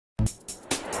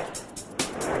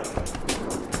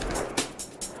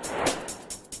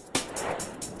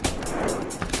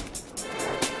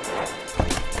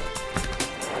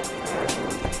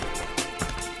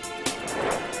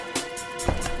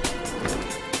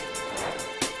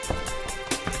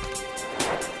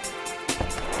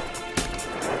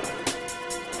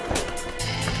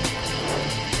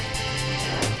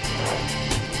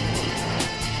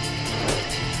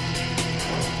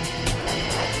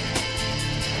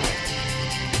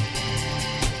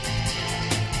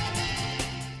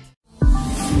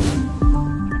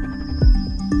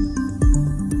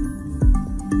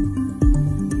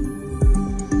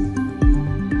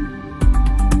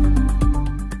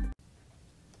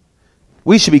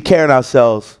We should be carrying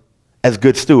ourselves as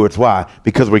good stewards. Why?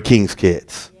 Because we're king's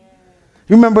kids. Yeah.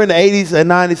 You remember in the 80s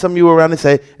and 90s, some of you were around and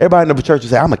say, everybody in the church would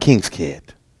say, I'm a king's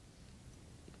kid.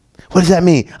 What does that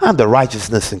mean? I'm the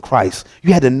righteousness in Christ.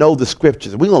 You had to know the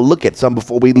scriptures. We're going to look at some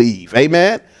before we leave.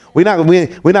 Amen? We're not going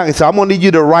to say, I'm going to need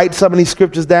you to write some of these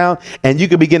scriptures down, and you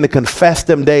can begin to confess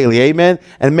them daily. Amen?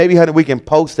 And maybe, honey, we can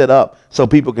post it up so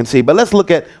people can see. But let's look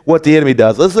at what the enemy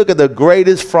does. Let's look at the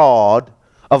greatest fraud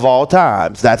of all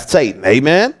times. That's Satan.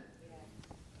 Amen?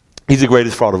 He's the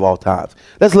greatest fraud of all times.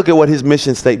 Let's look at what his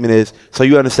mission statement is so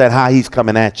you understand how he's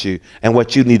coming at you and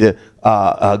what you need to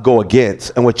go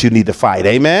against and what you need to fight.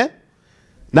 Amen?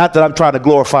 Not that I'm trying to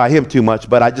glorify him too much,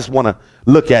 but I just want to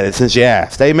look at it since you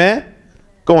asked. Amen?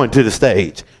 Going to the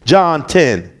stage. John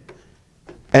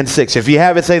 10:6. If you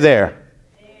have it, say there.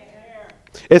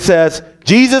 It says,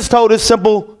 Jesus told a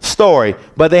simple story,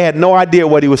 but they had no idea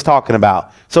what he was talking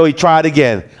about. So he tried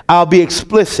again. I'll be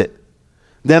explicit.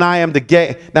 Then I am the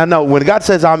gate. Now, no, when God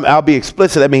says I'll be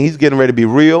explicit, I mean he's getting ready to be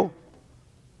real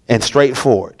and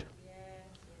straightforward.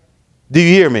 Do you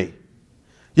hear me?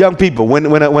 Young people, when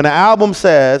an album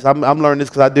says, I'm learning this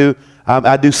because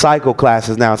I do cycle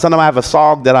classes now. Sometimes I have a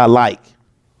song that I like.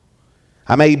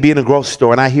 I may be in a grocery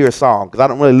store and I hear a song because I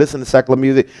don't really listen to secular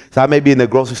music. So I may be in the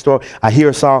grocery store. I hear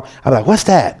a song. I'm like, what's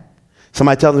that?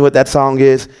 Somebody tells me what that song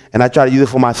is, and I try to use it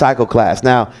for my cycle class.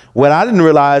 Now, what I didn't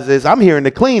realize is I'm hearing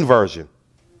the clean version.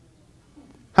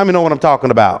 How many know what I'm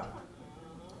talking about?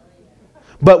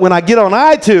 But when I get on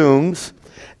iTunes,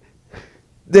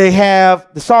 they have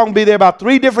the song be there about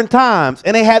 3 different times,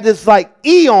 and they have this like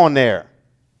E on there.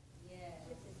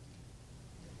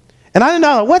 And I didn't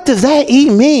know, what does that E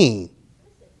mean?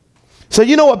 So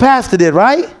you know what Pastor did,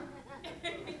 right?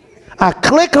 I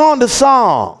click on the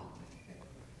song.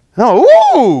 Oh,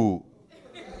 ooh.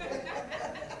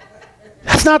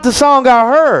 That's not the song I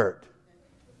heard.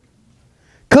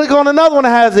 Click on another one that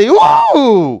has a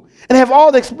ooh, and have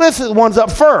all the explicit ones up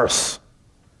first.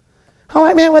 I'm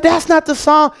like, man, well, that's not the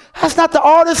song. That's not the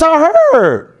artist I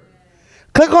heard.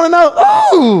 Click on another,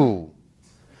 ooh.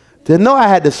 Didn't know I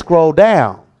had to scroll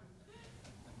down.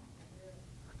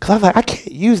 Because I was like, I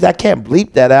can't use that. I can't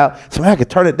bleep that out. So I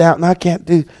could turn it down. And I can't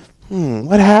do,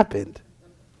 what happened?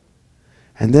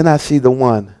 And then I see the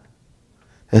one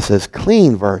that says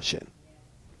clean version.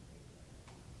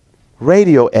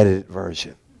 Radio edited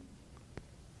version.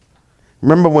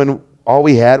 Remember when all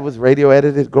we had was radio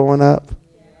edited growing up?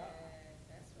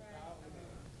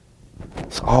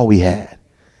 That's all we had.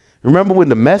 Remember when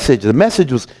the message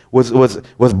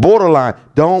was borderline.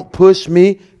 Don't push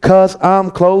me because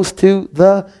I'm close to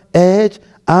the edge.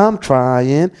 I'm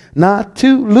trying not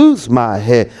to lose my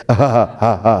head.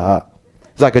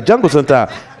 It's like a jungle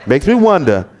sometimes. Makes me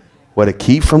wonder what to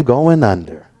keep from going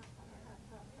under.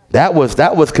 That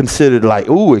was considered like,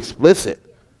 ooh, explicit.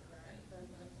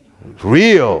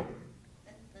 Real.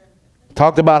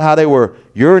 Talked about how they were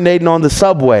urinating on the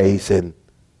subways and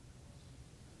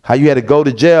how you had to go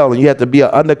to jail and you had to be an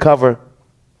undercover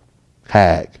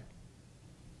hag.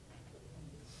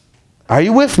 Are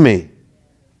you with me?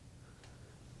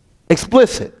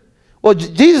 Explicit. Well,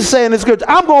 Jesus is saying in the scripture,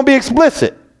 I'm going to be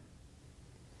explicit.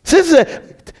 So this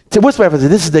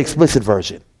is the explicit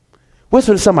version.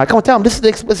 Whisper to somebody. Come on, tell them this is the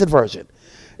explicit version.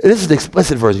 This is the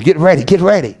explicit version. Get ready. Get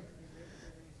ready.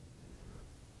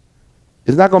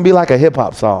 It's not going to be like a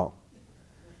hip-hop song.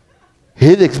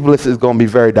 His explicit is going to be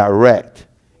very direct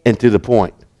and to the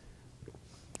point.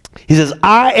 He says,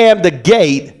 I am the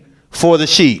gate for the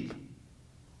sheep.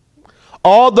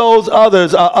 All those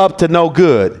others are up to no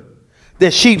good.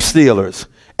 They're sheep stealers,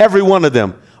 every one of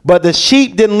them. But the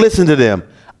sheep didn't listen to them.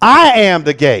 I am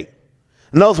the gate.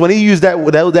 Notice when he used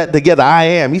that together, I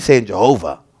am, he's saying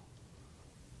Jehovah.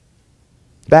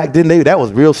 Back then, that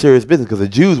was real serious business because the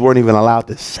Jews weren't even allowed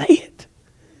to say it.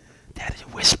 They had to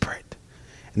whisper it.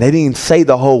 And they didn't even say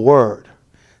the whole word.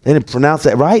 They didn't pronounce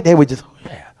it right. They would just,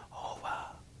 Jehovah.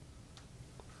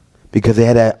 Because they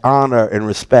had that honor and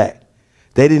respect.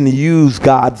 They didn't use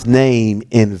God's name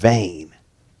in vain.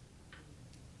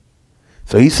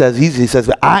 So he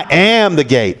says, I am the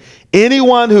gate.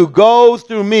 Anyone who goes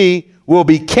through me will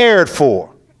be cared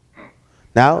for.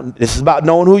 Now, this is about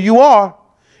knowing who you are.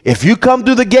 If you come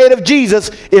through the gate of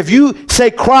Jesus, if you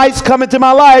say, Christ, come into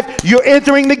my life, you're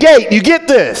entering the gate. You get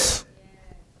this.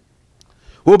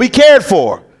 Will be cared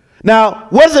for. Now,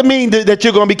 what does it mean that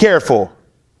you're going to be cared for?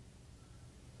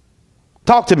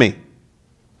 Talk to me.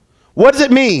 What does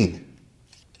it mean?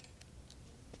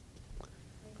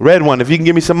 Red one, if you can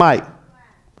give me some mic.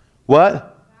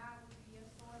 What?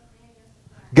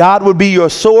 God would be your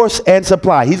source and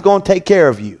supply. He's going to take care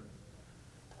of you.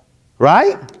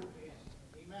 Right?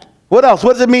 What else?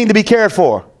 What does it mean to be cared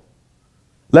for?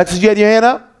 Lexus, you had your hand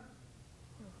up?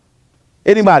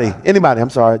 Anybody? I'm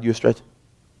sorry, you're stretching.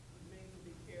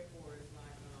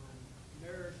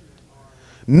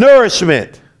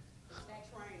 Nourishment.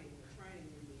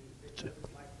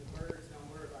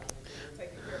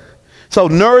 So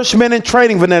nourishment and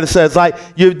training, Vanessa says, like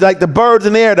the birds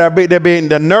in the air,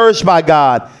 they're nourished by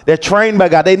God. They're trained by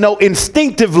God. They know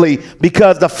instinctively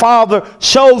because the Father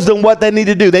shows them what they need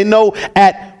to do. They know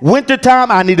at wintertime,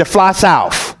 I need to fly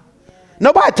south.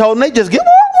 Nobody told them. They just get,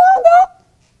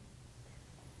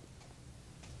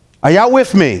 Are y'all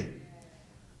with me?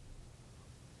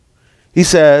 He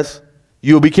says,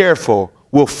 you'll be careful.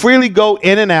 Will freely go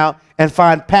in and out and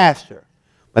find pasture.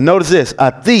 But notice this,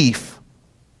 a thief,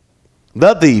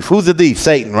 the thief, who's the thief?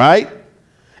 Satan, right?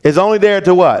 Is only there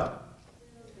to what?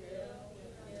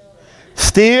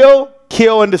 Steal,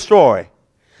 kill, and destroy.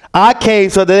 I came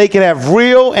so that they can have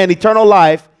real and eternal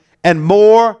life and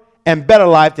more and better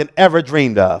life than ever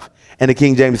dreamed of. And the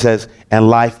King James says, and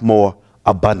life more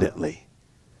abundantly.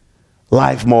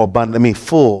 Life more abundant, I mean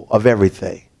full of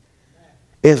everything.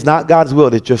 It's not God's will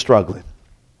that you're struggling.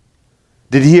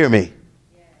 Did you hear me?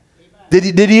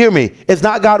 Did you hear me? It's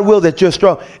not God's will that you're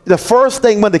struggling. The first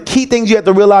thing, one of the key things you have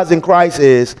to realize in Christ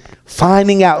is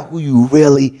finding out who you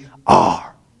really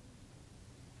are.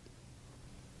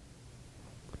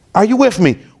 Are you with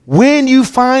me? When you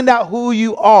find out who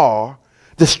you are,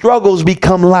 the struggles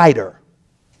become lighter.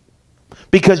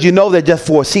 Because you know they're just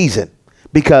for a season.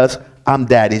 Because I'm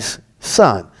daddy's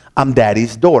son. I'm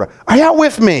daddy's daughter. Are y'all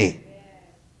with me?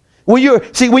 When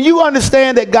you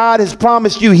understand that God has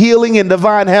promised you healing and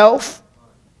divine health,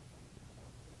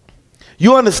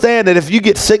 you understand that if you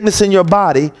get sickness in your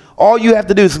body, all you have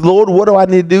to do is, Lord, what do I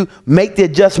need to do? Make the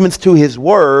adjustments to his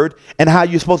word and how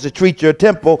you're supposed to treat your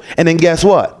temple. And then guess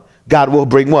what? God will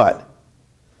bring what?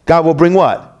 God will bring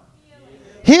what?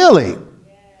 Healing.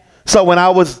 So when I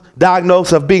was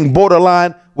diagnosed of being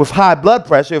borderline with high blood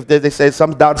pressure, if they say,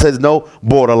 some doctor says no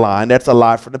borderline, that's a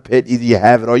lie from the pit. Either you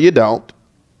have it or you don't.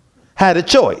 Had a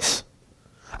choice.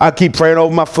 I keep praying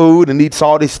over my food and eat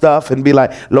salty stuff and be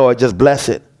like, Lord, just bless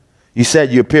it. You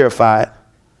said you're purified.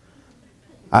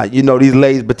 You know, these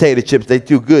Lay's potato chips, they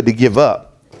too good to give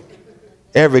up.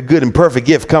 Every good and perfect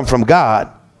gift comes from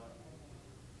God.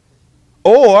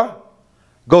 Or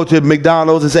go to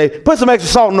McDonald's and say, put some extra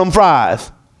salt in them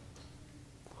fries.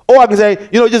 Or I can say,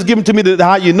 you know, just give them to me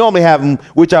how you normally have them,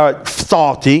 which are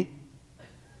salty.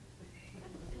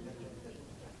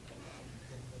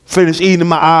 Finish eating,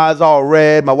 my eyes all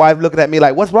red. My wife looking at me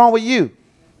like, what's wrong with you?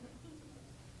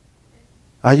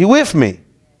 Are you with me?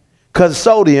 Because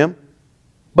sodium.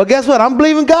 But guess what? I'm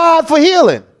believing God for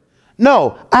healing.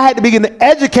 No, I had to begin to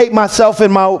educate myself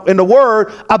in the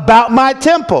word about my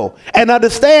temple and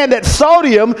understand that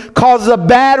sodium causes a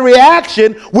bad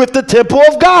reaction with the temple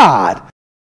of God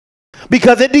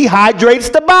because it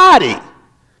dehydrates the body.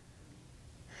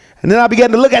 And then I began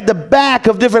to look at the back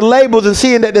of different labels and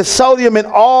seeing that there's sodium in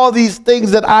all these things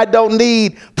that I don't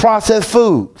need, processed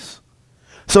foods.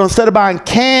 So instead of buying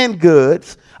canned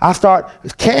goods,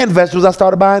 canned vegetables, I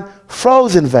started buying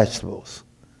frozen vegetables.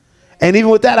 And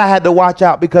even with that, I had to watch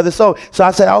out because it's so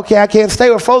I said, okay, I can't stay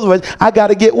with frozen vegetables. I got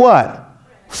to get what?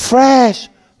 Fresh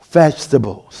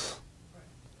vegetables.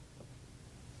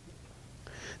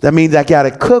 That means I got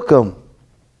to cook them.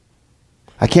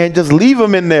 I can't just leave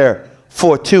them in there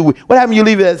for 2 weeks. What happens when you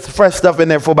leave that fresh stuff in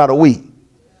there for about a week?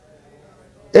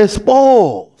 It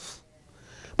spoils.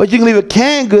 But you can leave a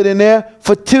canned good in there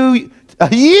for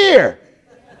a year.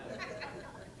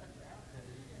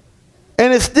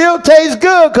 And it still tastes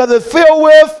good because it's filled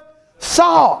with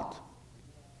salt.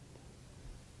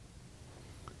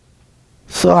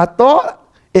 So I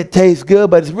thought it tastes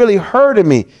good, but it's really hurting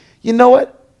me. You know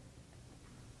what?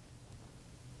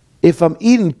 If I'm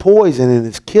eating poison and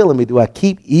it's killing me, do I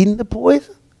keep eating the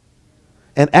poison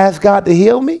and ask God to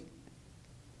heal me?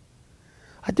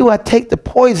 Or do I take the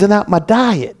poison out my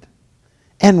diet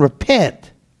and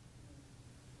repent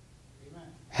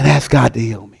and ask God to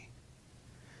heal me.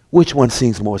 Which one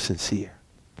seems more sincere?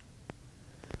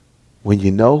 When you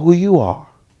know who you are,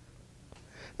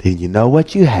 then you know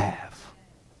what you have,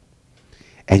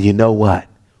 and you know what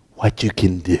you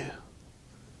can do.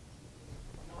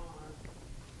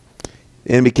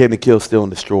 The enemy came to kill, steal,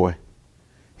 and destroy.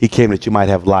 He came that you might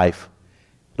have life.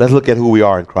 Let's look at who we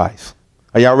are in Christ.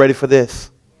 Are y'all ready for this?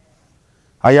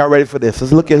 Are y'all ready for this?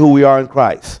 Let's look at who we are in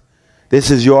Christ. This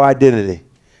is your identity.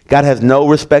 God has no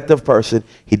respect of person.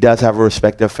 He does have a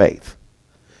respect of faith.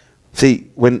 See,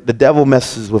 when the devil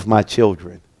messes with my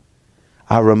children,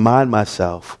 I remind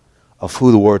myself of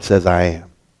who the word says I am.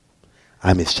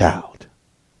 I'm his child.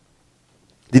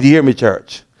 Did you hear me,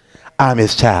 church? I'm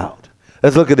his child.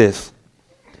 Let's look at this.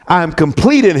 I am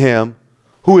complete in him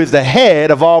who is the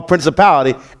head of all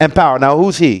principality and power. Now,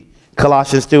 who's he?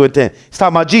 Colossians 2:10. He's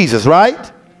talking about Jesus,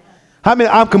 right? I mean,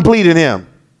 I'm complete in him.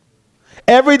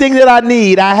 Everything that I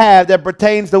need, I have that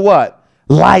pertains to what?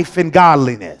 Life and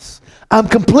godliness. I'm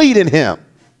complete in him.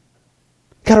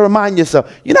 Got to remind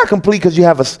yourself, you're not complete because you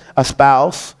have a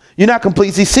spouse. You're not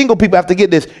complete. See, single people have to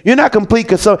get this. You're not complete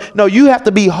because no, you have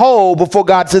to be whole before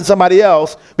God sends somebody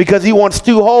else, because he wants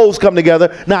two wholes come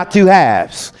together, not two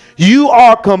halves. You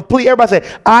are complete. Everybody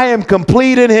say, I am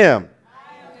complete in him.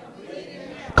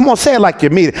 Come on, say it like you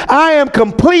mean it. I am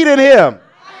complete in him.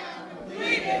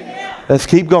 Let's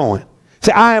keep going.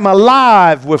 Say, I am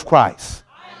alive with Christ.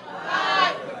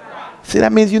 See,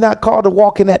 that means you're not called to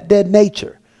walk in that dead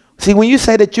nature. See, when you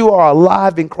say that you are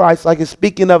alive in Christ, like it's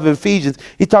speaking of Ephesians,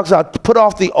 he talks about put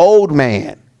off the old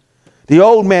man. The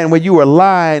old man where you were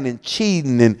lying and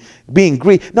cheating and being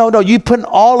greedy. No, you're putting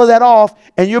all of that off,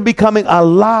 and you're becoming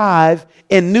alive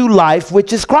in new life,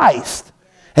 which is Christ.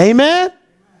 Amen?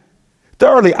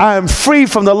 Thirdly, I am free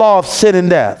from the law of sin and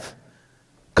death.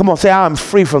 Come on, say, I am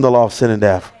free from the law of sin and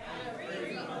death.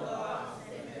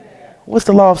 What's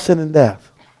the law of sin and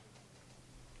death?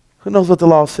 Who knows what the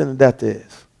law of sin and death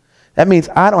is? That means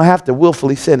I don't have to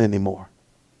willfully sin anymore.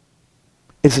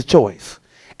 It's a choice.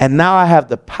 And now I have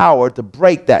the power to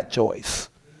break that choice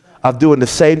of doing the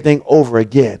same thing over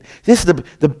again. This is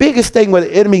the biggest thing where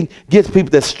the enemy gets people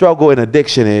that struggle in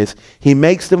addiction is he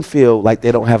makes them feel like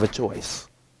they don't have a choice.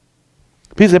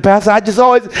 People say, Pastor, I just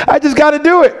got to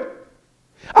do it.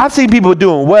 I've seen people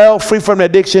doing well, free from the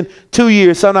addiction, 2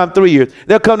 years, sometimes 3 years.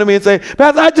 They'll come to me and say,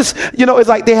 Pastor, it's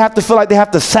like they have to feel like they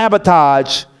have to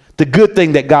sabotage the good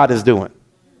thing that God is doing,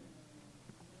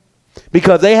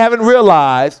 because they haven't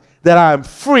realized that I'm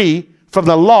free from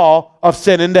the law of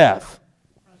sin and death.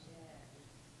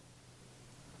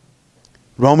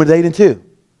 Romans 8:2.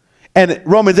 And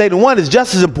Romans 8:1 is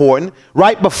just as important.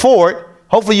 Right before it,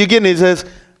 hopefully you're getting it, it says,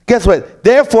 guess what?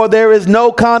 Therefore there is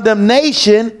no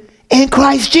condemnation in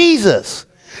Christ Jesus.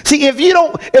 See, if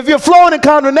you're flowing in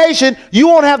condemnation, you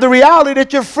won't have the reality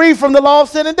that you're free from the law of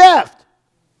sin and death.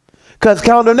 Because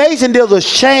condemnation deals with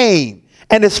shame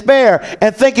and despair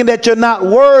and thinking that you're not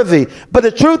worthy. But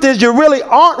the truth is you really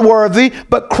aren't worthy,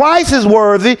 but Christ is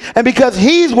worthy. And because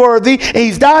he's worthy and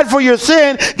he's died for your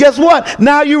sin, guess what?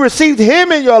 Now you received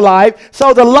him in your life,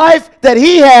 so the life that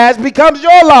he has becomes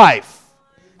your life.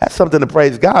 That's something to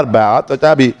praise God about. I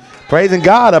thought I'd be praising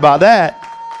God about that.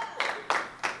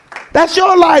 That's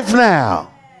your life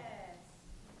now.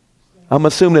 I'm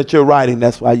assuming that you're writing.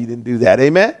 That's why you didn't do that.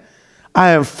 Amen?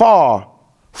 I am far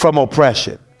from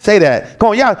oppression. Say that. Come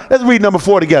on, y'all. Let's read number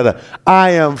 4 together.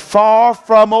 I am far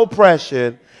from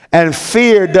oppression, and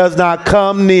fear does not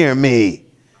come near me.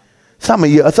 Some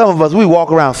of us, we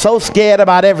walk around so scared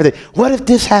about everything. What if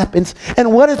this happens?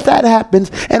 And what if that happens?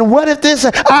 And what if this?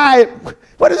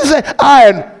 What does it say? I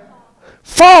am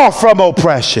far from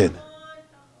oppression,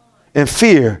 and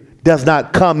fear does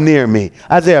not come near me.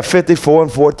 Isaiah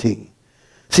 54:14.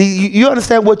 See, you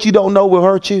understand what you don't know will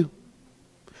hurt you?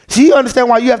 See, you understand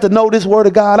why you have to know this word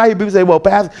of God? I hear people say, well,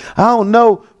 Pastor, I don't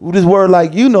know this word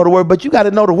like you know the word, but you got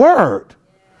to know the word.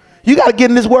 You got to get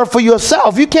in this word for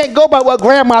yourself. You can't go by what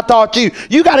grandma taught you.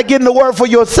 You got to get in the word for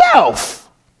yourself.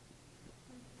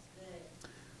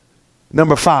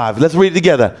 Number 5, let's read it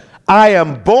together. I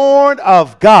am born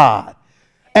of God,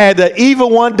 and the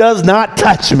evil one does not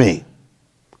touch me.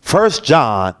 1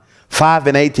 John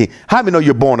 5:18. How many know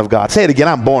you're born of God? Say it again.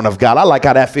 I'm born of God. I like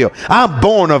how that feels. I'm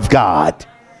born of God.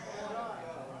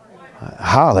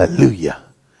 Hallelujah.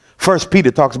 1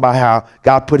 Peter talks about how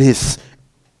God put his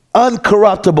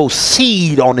uncorruptible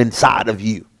seed on inside of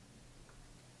you.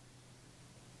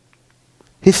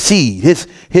 His seed,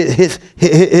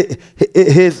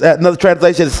 another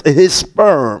translation is his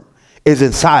sperm is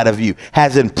inside of you,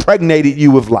 has impregnated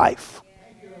you with life.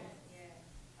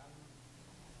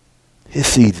 His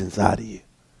seed's inside of you.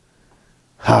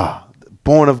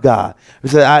 Born of God. He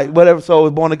said, whatever soul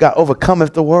is born of God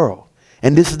overcometh the world.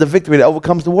 And this is the victory that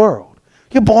overcomes the world.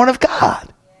 You're born of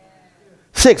God.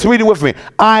 6, read it with me.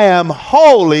 I am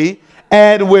holy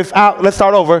and without, let's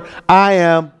start over. I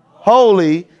am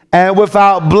holy and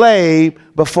without blame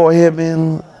before him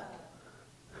in.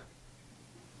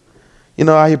 You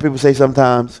know, I hear people say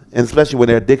sometimes, and especially when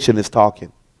their addiction is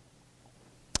talking,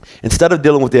 instead of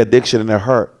dealing with their addiction and their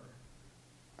hurt,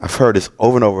 I've heard this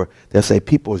over and over, they'll say,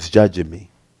 people is judging me.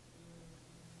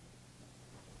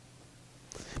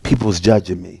 People is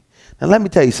judging me. Now let me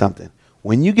tell you something.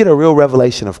 When you get a real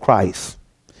revelation of Christ,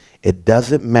 it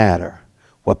doesn't matter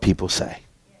what people say.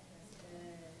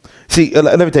 See,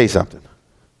 let me tell you something,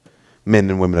 men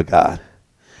and women of God.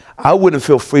 I wouldn't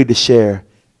feel free to share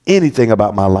anything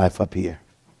about my life up here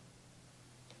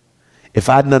if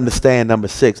I didn't understand, number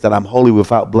 6, that I'm holy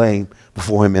without blame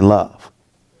before him in love.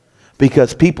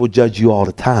 Because people judge you all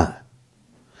the time.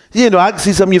 You know, I can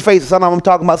see some of your faces. Sometimes I'm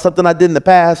talking about something I did in the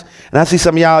past, and I see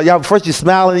some of y'all first you're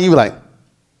smiling, and you're like,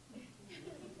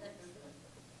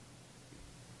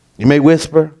 you may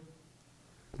whisper,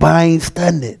 but I ain't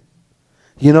stunned it.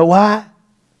 You know why?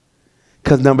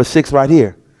 Because number 6 right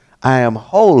here, I am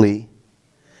holy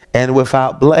and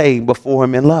without blame before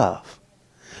him in love.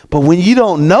 But when you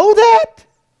don't know that,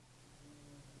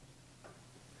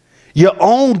 your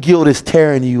own guilt is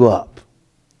tearing you up.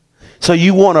 So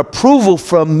you want approval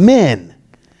from men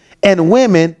and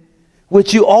women,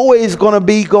 which you always going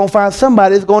to find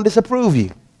somebody that's going to disapprove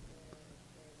you.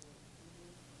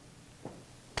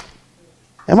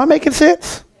 Am I making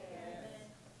sense?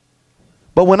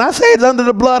 But when I say it's under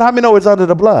the blood, how many know it's under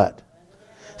the blood?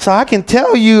 So I can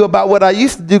tell you about what I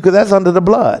used to do because that's under the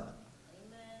blood.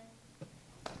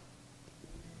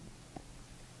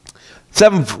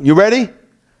 7, you ready?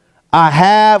 I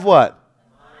have what?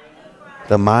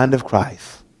 The mind of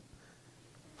Christ.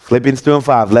 Philippians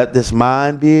 2:5. Let this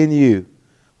mind be in you,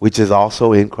 which is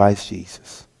also in Christ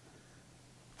Jesus.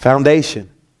 Foundation.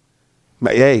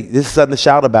 Hey, this is something to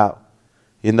shout about.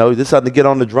 You know, this is something to get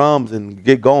on the drums and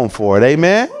get going for it.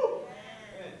 Amen?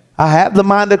 I have the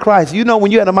mind of Christ. You know,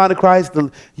 when you have the mind of Christ,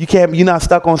 you're not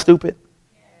stuck on stupid.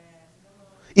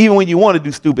 Even when you want to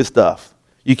do stupid stuff,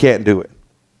 you can't do it.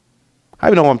 How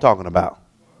do you know what I'm talking about?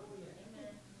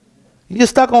 You're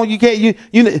stuck on,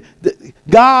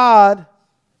 God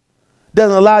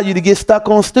doesn't allow you to get stuck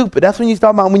on stupid. That's when you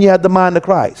talk about when you have the mind of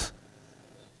Christ.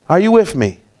 Are you with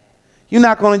me? You're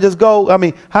not going to just go, I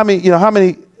mean, how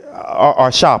many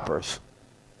are shoppers?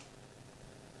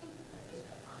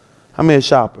 How many are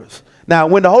shoppers? Now,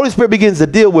 when the Holy Spirit begins to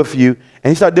deal with you,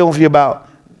 and he starts dealing with you about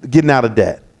getting out of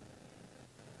debt,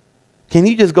 can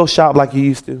you just go shop like you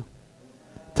used to?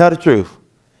 Tell the truth.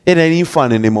 It ain't even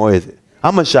fun anymore, is it?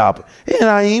 I'm a shopper. It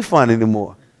ain't fun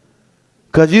anymore.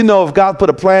 Because you know if God put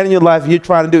a plan in your life, you're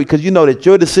trying to do it because you know that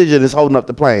your decision is holding up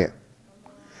the plan.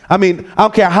 I mean, I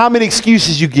don't care how many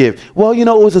excuses you give. Well, you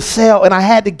know, it was a sale and I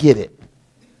had to get it.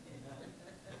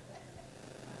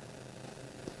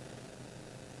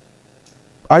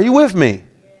 Are you with me?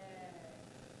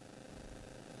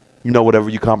 You know, whatever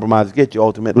you compromise to get, you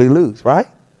ultimately lose, right?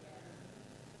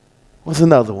 What's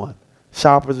another one?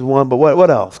 Shoppers is one, but what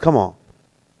else? Come on.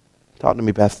 Talk to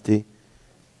me, Pastor T.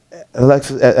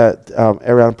 Alexis,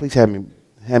 Ariana, please hand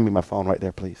me my phone right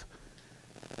there, please.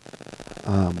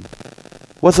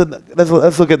 Let's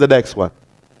look at the next one.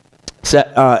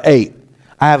 8.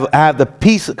 I have the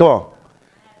peace. Come on.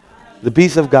 The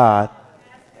peace of God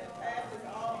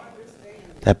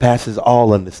that passes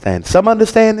all understanding. Some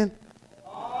understanding?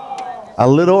 A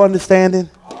little understanding?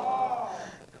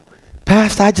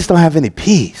 Pastor, I just don't have any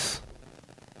peace.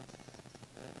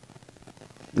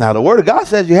 Now, the Word of God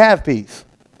says you have peace.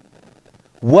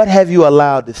 What have you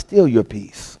allowed to steal your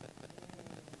peace?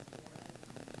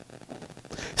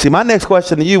 See, my next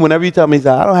question to you, whenever you tell me,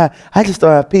 I just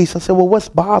don't have peace, I say, well, what's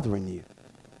bothering you?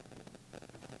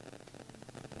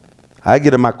 I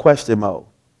get in my question mode.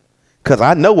 Because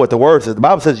I know what the Word says. The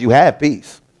Bible says you have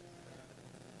peace.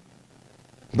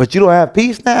 But you don't have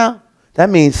peace now? That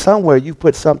means somewhere you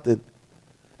put something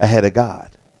ahead of God.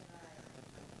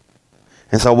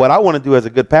 And so what I want to do as a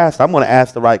good pastor, I'm going to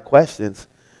ask the right questions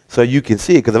so you can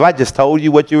see it. Because if I just told you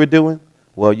what you were doing,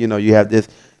 well, you know, you have this.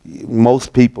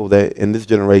 Most people that in this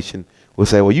generation will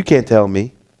say, well, you can't tell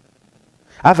me.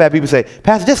 I've had people say,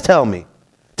 Pastor, just tell me.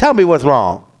 Tell me what's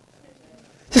wrong.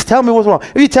 Just tell me what's wrong.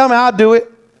 If you tell me, I'll do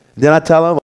it. Then I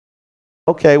tell them,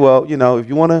 okay, well, you know, if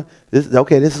you want to, this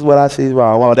is what I see is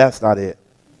wrong. Well, that's not it.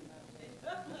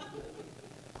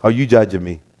 Are you judging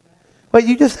me? But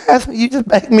you just asked me, you just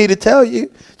begged me to tell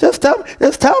you. Just tell me,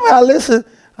 I listen.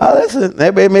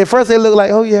 At first they look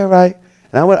like, oh yeah, right.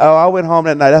 And I went home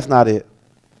that night, that's not it.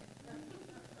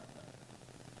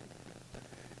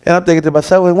 And I'm thinking to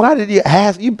myself, well, why did you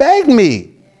ask? You begged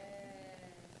me.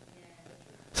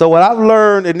 So what I've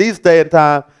learned in these day and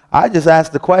time, I just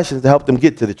ask the questions to help them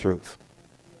get to the truth.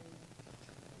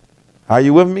 Are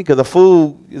you with me? Because a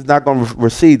fool is not going to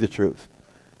receive the truth.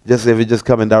 Just if it's just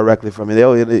coming directly from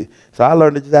me. So I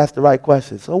learned to just ask the right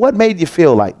questions. So what made you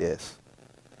feel like this?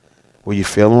 Were you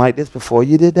feeling like this before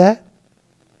you did that?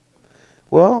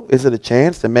 Well, is it a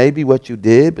chance that maybe what you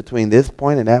did between this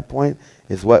point and that point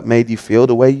is what made you feel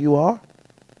the way you are?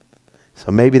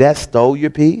 So maybe that stole your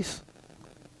peace?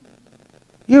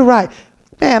 You're right.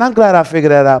 Man, I'm glad I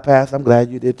figured that out, Pastor. I'm glad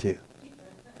you did too.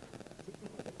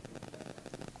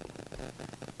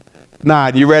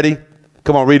 9, you ready?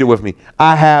 Come on, read it with me.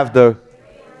 I have the...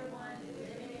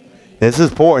 This is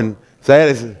important. Say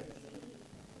it.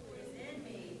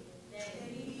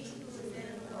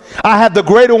 I have the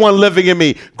greater one living in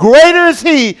me. Greater is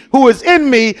he who is in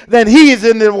me than he is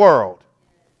in the world.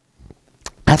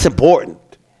 That's important.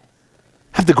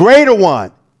 Have the greater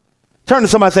one. Turn to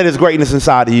somebody and say there's greatness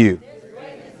inside of you.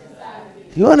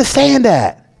 You understand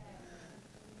that?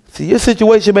 See, your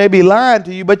situation may be lying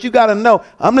to you, but you got to know.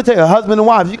 I'm going to tell you, husband and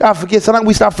wives, you got to forget. Sometimes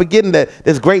we start forgetting that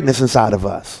there's greatness inside of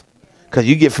us. Because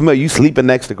you get familiar. You sleeping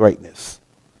next to greatness.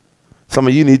 Some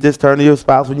of you need to just turn to your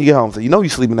spouse when you get home. So you know you're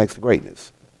sleeping next to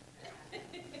greatness.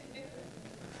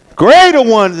 Greater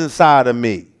one's inside of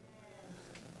me.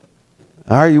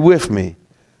 Are you with me?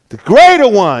 The greater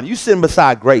one. You sitting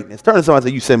beside greatness. Turn to someone and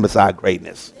say, you sitting beside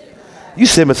greatness. You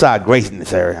sitting beside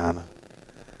greatness, Ariana.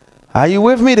 Are you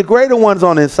with me? The greater one's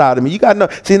on the inside of me. You got to know.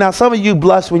 See, now some of you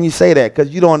blush when you say that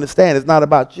because you don't understand. It's not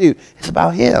about you. It's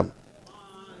about him.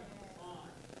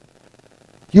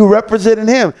 You're representing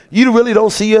him. You really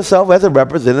don't see yourself as a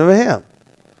representative of him.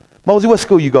 Mosey, what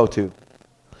school you go to?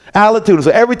 Altitude.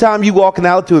 So every time you walk in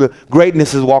Altitude,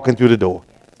 greatness is walking through the door.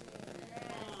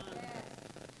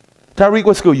 Tyreek,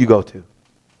 what school you go to?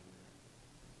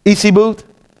 E.C. Booth?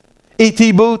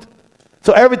 E.T. Booth?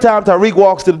 So every time Tyreek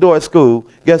walks to the door at school,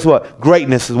 guess what?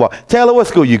 Greatness is walking. Taylor, what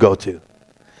school you go to?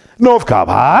 North Cobb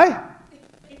High.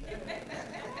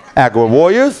 Agua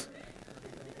Warriors.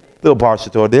 Little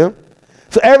partial toward them.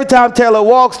 So every time Taylor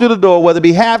walks through the door, whether it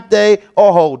be half day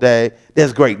or whole day,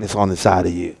 there's greatness on the side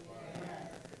of you.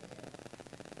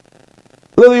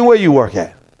 Lillian, where you work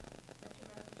at?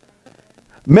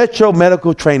 Metro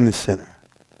Medical Training Center.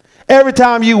 Every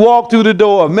time you walk through the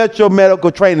door of Metro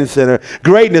Medical Training Center,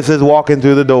 greatness is walking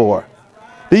through the door.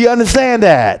 Do you understand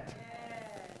that?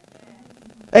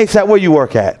 Hey, Sat, where you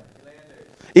work at?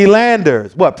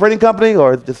 Elanders. What, printing company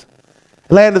or just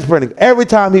Elanders Printing? Every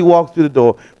time he walks through the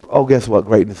door, oh, guess what?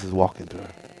 Greatness is walking through.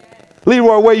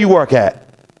 Leroy, where you work at?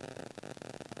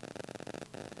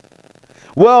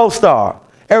 Wellstar.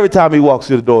 Every time he walks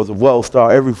through the doors of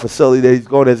Wellstar, every facility that he's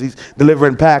going as he's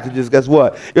delivering packages, guess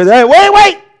what? He goes, hey,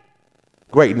 wait!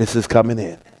 Greatness is coming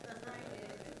in.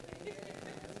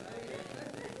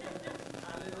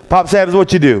 Pop Sanders,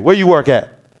 what you do? Where you work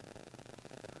at?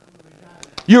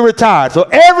 You're retired. So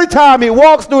every time he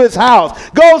walks through his house,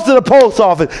 goes to the post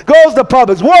office, goes to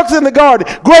Publix, works in the garden,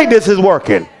 greatness is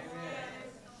working.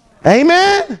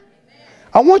 Amen?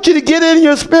 I want you to get in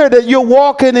your spirit that you're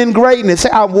walking in greatness. Say,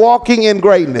 I'm walking in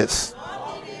greatness.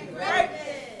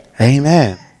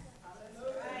 Amen.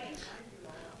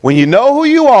 When you know who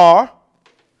you are,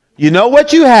 you know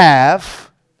what you have,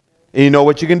 and you know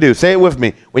what you can do. Say it with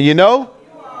me. When you know,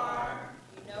 you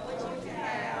know what you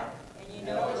have, and you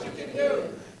know what you can do.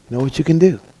 You know what you can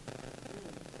do.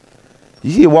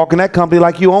 You see, you walk in that company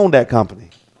like you own that company.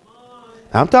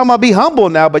 I'm talking about be humble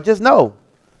now, but just know,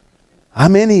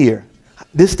 I'm in here.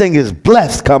 This thing is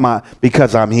blessed come out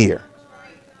because I'm here.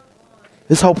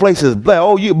 This whole place is blessed.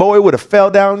 Oh, you boy, it would have fell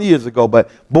down years ago, but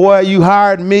boy, you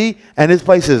hired me, and this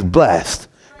place is blessed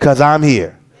because I'm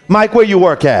here. Mike, where you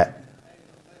work at?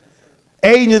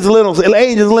 Angels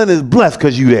Lynn is blessed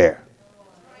because you there.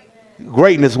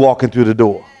 Greatness walking through the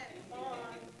door.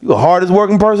 You the hardest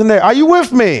working person there. Are you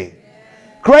with me?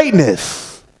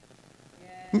 Greatness.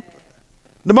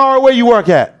 Tomorrow, where you work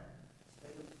at?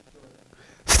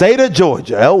 State of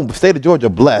Georgia. Oh, state of Georgia,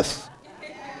 blessed.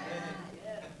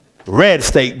 Red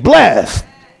state, blessed.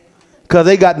 Because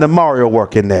they got Namario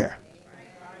working there.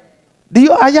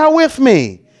 Are y'all with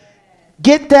me?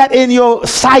 Get that in your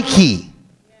psyche.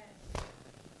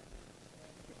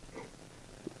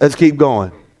 Let's keep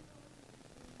going.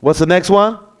 What's the next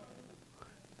one?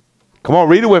 Come on,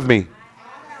 read it with me.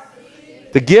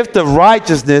 The gift of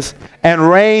righteousness and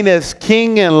reign as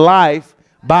king in life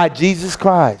by Jesus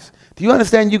Christ. Do you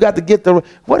understand you got to get the,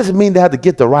 what does it mean to have to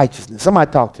get the righteousness?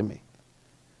 Somebody talk to me.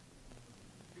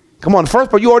 Come on, the first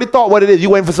part, you already thought what it is.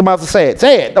 You waiting for somebody else to say it.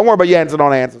 Say it. Don't worry about your answers,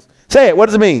 don't answers. Say it. What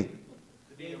does it mean?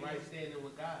 To be in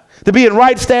To be in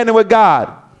right standing with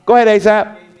God. Go ahead,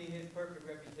 ASAP.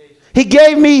 He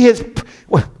gave me his,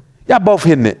 well, y'all both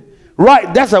hitting it.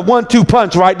 Right, that's a 1-2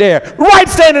 punch right there. Right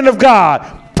standing of God.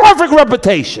 Perfect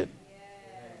reputation.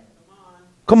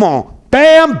 Come on.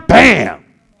 Bam, bam.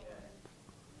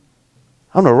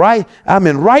 I'm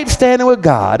in right standing with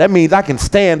God. That means I can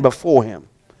stand before him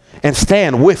and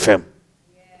stand with him.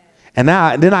 And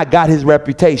then I got his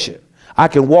reputation. I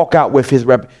can walk out with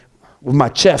with my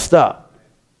chest up.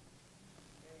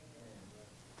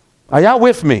 Are y'all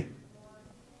with me?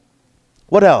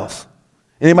 What else?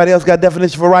 Anybody else got a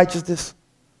definition for righteousness?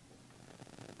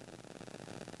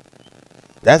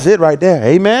 That's it right there.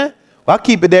 Amen. Well, I'll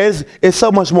keep it there. It's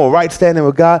so much more. Right standing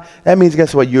with God. That means,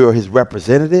 guess what? You're his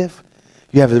representative.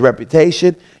 You have his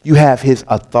reputation. You have his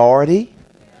authority.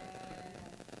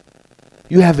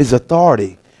 You have his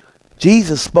authority.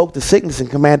 Jesus spoke to sickness and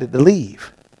commanded to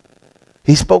leave.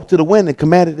 He spoke to the wind and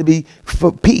commanded to be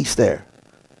for peace there.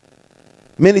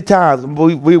 Many times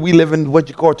we live in what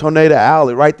you call Tornado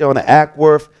Alley, right there on the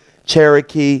Ackworth,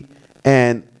 Cherokee,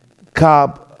 and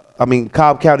Cobb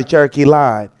County, Cherokee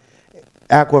line,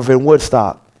 Ackworth and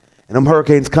Woodstock. And them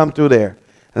hurricanes come through there.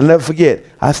 And I'll never forget,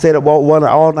 I stayed up all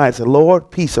night and said,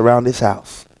 Lord, peace around this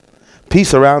house.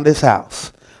 Peace around this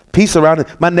house. Peace around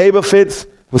it. My neighbor fence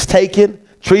was taken.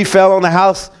 Tree fell on the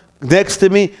house next to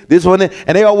me. This one,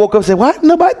 and they all woke up and said, why didn't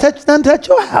nobody touch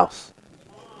your house?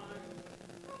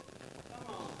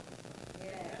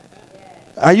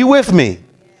 Are you with me?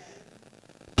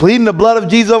 Pleading the blood of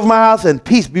Jesus over my house and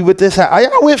peace be with this house. Are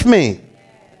y'all with me?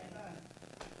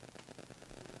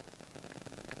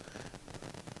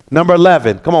 Number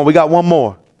 11. Come on, we got one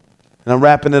more. And I'm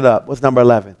wrapping it up. What's number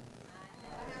 11?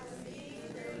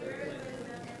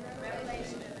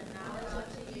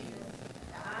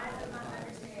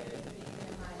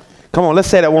 Come on, let's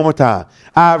say that one more time.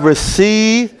 I've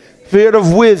received spirit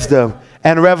of wisdom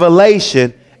and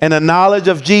revelation and the knowledge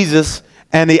of Jesus,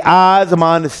 and the eyes of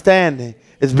my understanding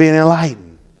is being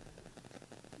enlightened.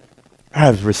 I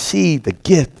have received the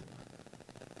gift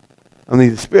of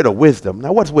the spirit of wisdom.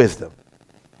 Now, what's wisdom?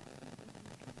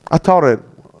 I taught it.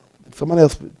 Somebody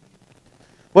else.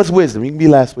 What's wisdom? You can be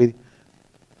last, sweetie.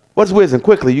 What's wisdom?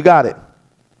 Quickly, you got it.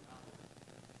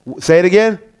 Say it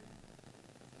again.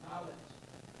 Knowledge.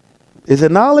 Is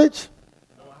it knowledge?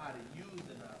 Know how to use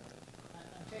the knowledge. I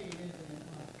tell you this.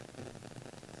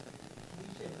 We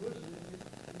said wisdom.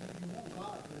 If you want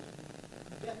God,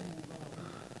 you definitely want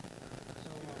God. So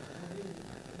what it is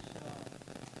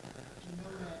to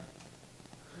know that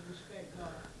to respect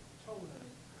God totally,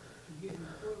 to give him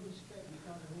full respect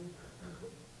because of whom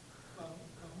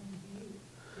he is.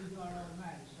 He's God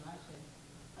Almighty. So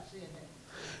I said that.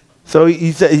 So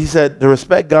he said to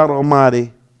respect God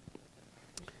Almighty.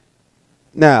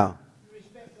 Now,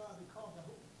 respect God because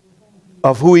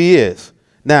of who he is.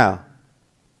 Now,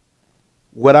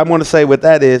 what I want to say with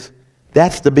that is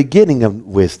that's the beginning of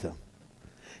wisdom.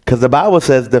 Because the Bible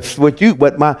says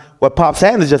what Pop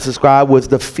Sanders just described was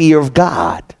the fear of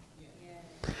God.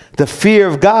 The fear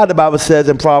of God, the Bible says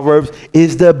in Proverbs,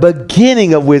 is the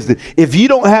beginning of wisdom. If you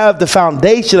don't have the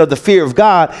foundation of the fear of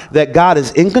God, that God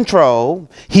is in control,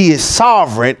 he is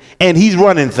sovereign, and he's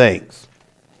running things.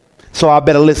 So I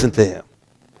better listen to him.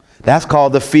 That's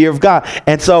called the fear of God.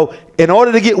 And so in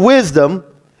order to get wisdom,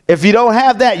 if you don't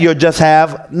have that, you'll just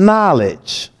have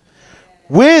knowledge.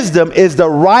 Wisdom is the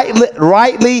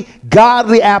rightly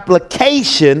godly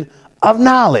application of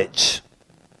knowledge.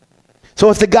 So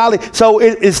it's the godly. So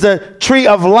it's the tree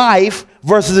of life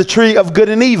versus the tree of good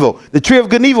and evil. The tree of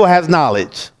good and evil has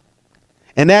knowledge.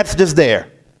 And that's just there.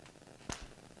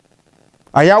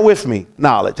 Are y'all with me?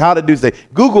 Knowledge. How to do things.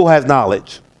 Google has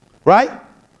knowledge. Right?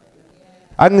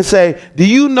 I can say, do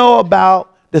you know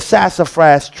about the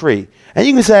sassafras tree? And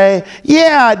you can say,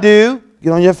 yeah, I do.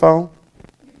 Get on your phone.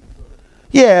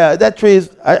 Yeah, that tree is,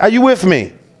 are you with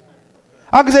me?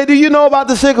 I can say, do you know about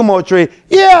the sycamore tree?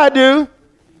 Yeah, I do.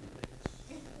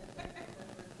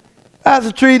 That's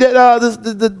a tree that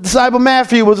the disciple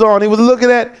Matthew was on. He was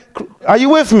looking at. Are you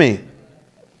with me?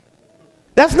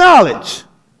 That's knowledge.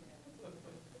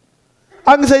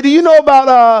 I can say, do you know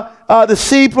about the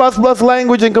C++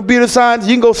 language in computer science?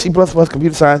 You can go C++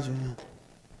 computer science.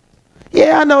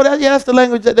 Yeah, I know that. Yeah, that's the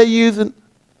language that they're using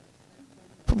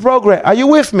for program. Are you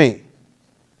with me?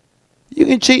 You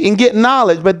can cheat and get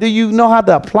knowledge, but do you know how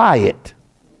to apply it?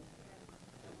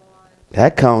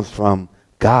 That comes from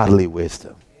godly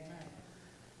wisdom.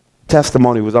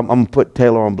 Testimony was, I'm going to put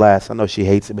Taylor on blast. I know she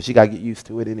hates it, but she got to get used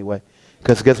to it anyway.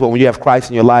 Because guess what? When you have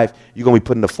Christ in your life, you're going to be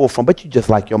put in the forefront. But you just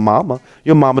like your mama.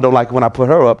 Your mama don't like it when I put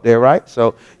her up there, right?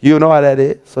 So you know how that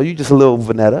is. So you just a little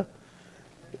Vanetta.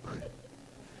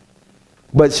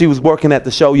 But she was working at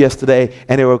the show yesterday,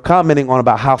 and they were commenting on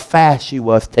about how fast she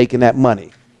was taking that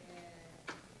money.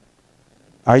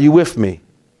 Are you with me?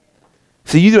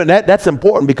 See, you doing that? That's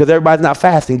important because everybody's not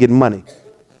fast in getting money.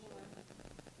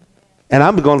 And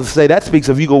I'm going to say that speaks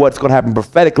of what's going to happen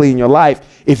prophetically in your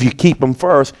life. If you keep them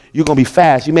first, you're going to be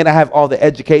fast. You may not have all the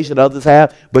education others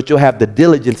have, but you'll have the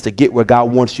diligence to get where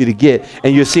God wants you to get.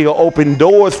 And you'll see open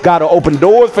doors. God will open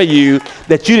doors for you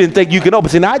that you didn't think you could open.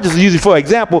 See, now I just use it for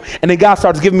example, and then God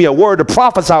starts giving me a word to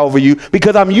prophesy over you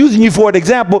because I'm using you for an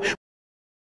example,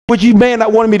 but you may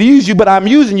not want me to use you, but I'm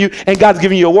using you, and God's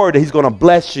giving you a word that he's going to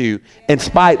bless you in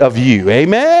spite of you.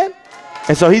 Amen?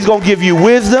 And so he's going to give you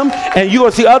wisdom, and you're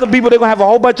going to see other people, they're going to have a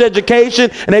whole bunch of education,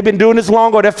 and they've been doing this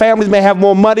long, or their families may have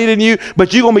more money than you,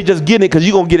 but you're going to be just getting it because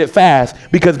you're going to get it fast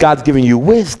because God's giving you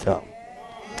wisdom.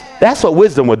 That's what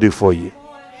wisdom will do for you.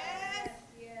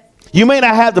 You may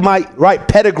not have the right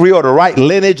pedigree or the right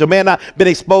lineage, or may not have been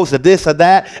exposed to this or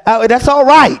that. That's all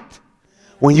right.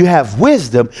 When you have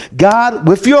wisdom, God,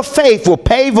 with your faith, will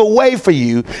pave a way for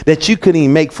you that you couldn't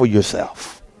even make for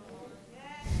yourself.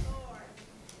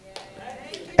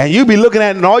 And you be looking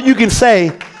at it, and all you can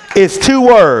say is 2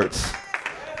 words.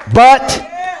 But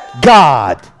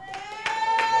God.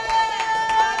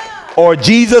 Or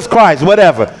Jesus Christ,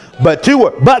 whatever. But 2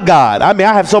 words. But God. I mean,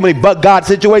 I have so many but God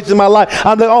situations in my life.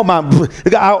 I'm like, oh my,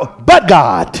 but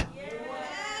God.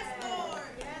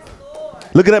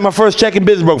 Looking at my first check in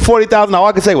business, broke $40,000. All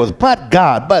I could say was, but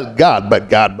God, but God, but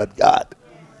God, but God.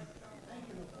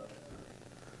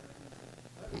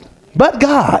 But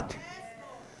God.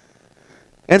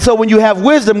 And so when you have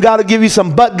wisdom, God will give you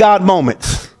some but God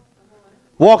moments.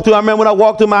 I remember when I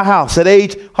walked through my house at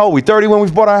age, how old were we, 30 when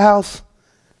we bought our house?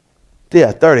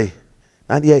 Yeah, 30,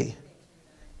 98,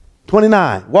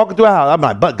 29. Walking through our house, I'm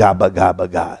like, but God, but God, but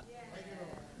God.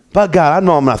 But God, I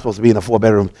know I'm not supposed to be in a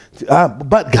 4-bedroom,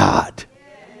 but God.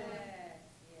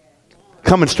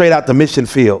 Coming straight out the mission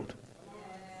field.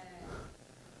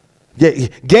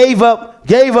 Gave up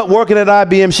working at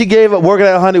IBM. She gave up working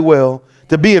at Honeywell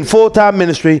to be in full-time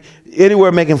ministry,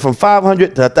 anywhere making from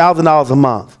 $500 to $1,000 a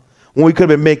month, when we could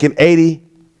have been making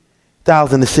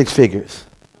 $80,000 to 6 figures.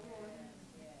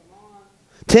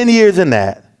 10 years in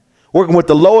that, working with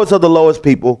the lowest of the lowest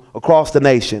people across the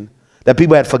nation that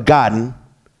people had forgotten,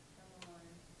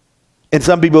 and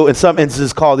some people, in some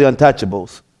instances, called the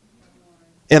untouchables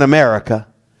in America,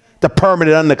 the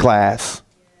permanent underclass,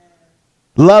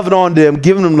 loving on them,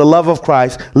 giving them the love of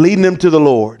Christ, leading them to the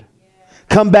Lord.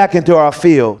 Come back into our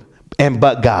field, and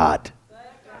but God.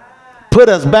 Put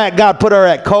us back. God put her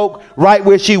at Coke right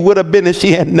where she would have been if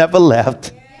she had never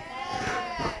left.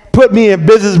 Put me in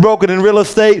business, broking in real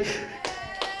estate,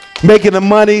 making the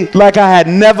money like I had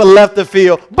never left the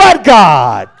field, but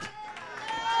God.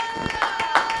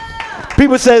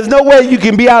 People say there's no way you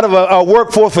can be out of a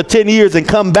workforce for 10 years and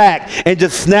come back and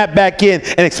just snap back in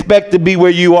and expect to be where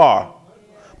you are.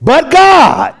 But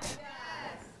God.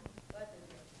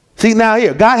 See, now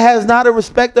here, God has not a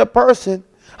respecter of person.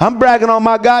 I'm bragging on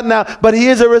my God now, but he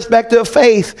is a respecter of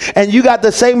faith. And you got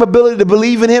the same ability to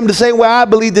believe in him the same way I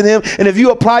believed in him. And if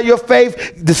you apply your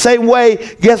faith the same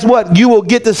way, guess what? You will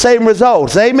get the same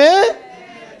results. Amen?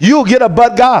 You'll get a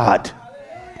but God.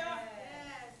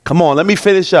 Come on, let me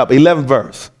finish up. 11th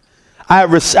verse.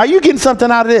 Are you getting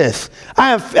something out of this?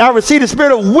 I received the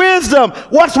spirit of wisdom.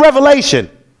 What's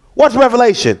revelation? What's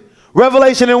revelation?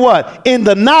 Revelation in what? In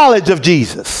the knowledge of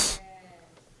Jesus.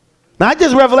 Not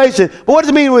just revelation, but what does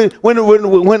it mean when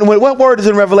what word is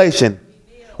in Revelation?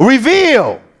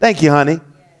 Reveal. Thank you, honey.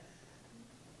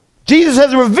 Jesus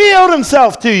has revealed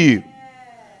himself to you.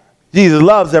 Jesus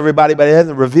loves everybody, but he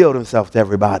hasn't revealed himself to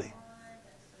everybody.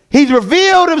 He's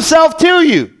revealed himself to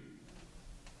you.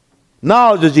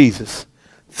 Knowledge of Jesus.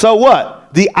 So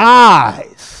what? The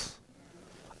eyes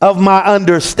of my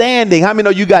understanding. How many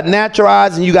know you got natural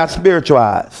eyes and you got spiritual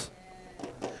eyes?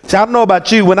 See, I don't know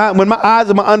about you. When my eyes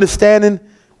of my understanding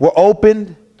were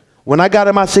opened, when I got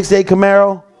in my 68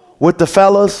 Camaro with the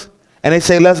fellas and they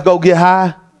say, let's go get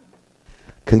high,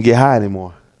 couldn't get high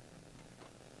anymore.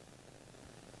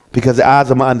 Because the eyes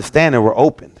of my understanding were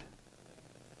opened.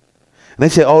 And they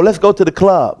said, oh, let's go to the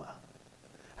club.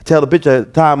 I tell the picture at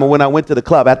the time of when I went to the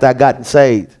club after I gotten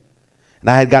saved. And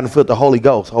I had gotten filled with the Holy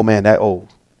Ghost. Oh, man,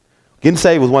 getting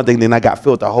saved was one thing, then I got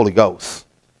filled with the Holy Ghost.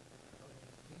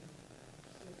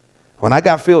 When I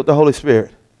got filled with the Holy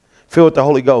Spirit, filled with the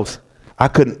Holy Ghost, I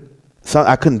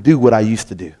couldn't do what I used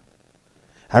to do.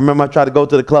 I remember I tried to go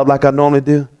to the club like I normally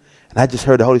do, and I just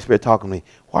heard the Holy Spirit talking to me.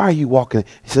 Why are you walking?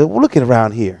 He said, well, look at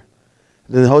around here.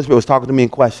 And then the Holy Spirit was talking to me in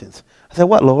questions. I said,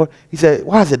 what, Lord? He said,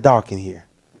 why is it dark in here?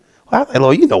 Well, I said,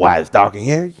 Lord, you know why it's dark in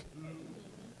here.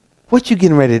 What you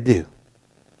getting ready to do?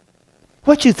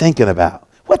 What you thinking about?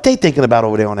 What they thinking about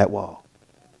over there on that wall?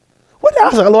 What I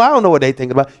was like, Lord, I don't know what they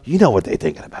thinking about. You know what they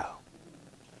thinking about.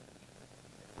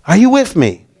 Are you with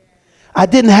me? I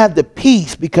didn't have the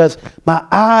peace because my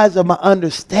eyes of my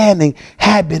understanding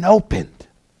had been opened.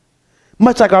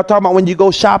 Much like I was talking about when you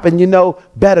go shopping, you know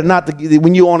better not to,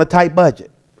 when you're on a tight budget.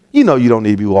 You know you don't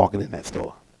need to be walking in that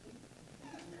store.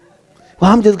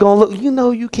 Well, I'm just going to look. You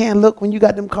know you can't look when you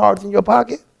got them cards in your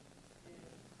pocket.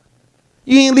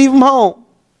 You ain't leave them home.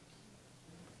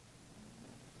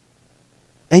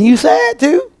 And you sad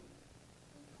too.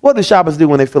 What do shoppers do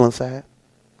when they feeling sad?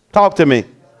 Talk to me.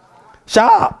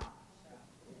 Shop.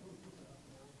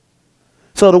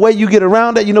 So the way you get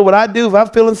around that, you know what I do if I'm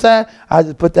feeling sad? I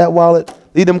just put that wallet,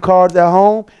 leave them cards at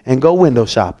home, and go window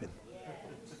shopping.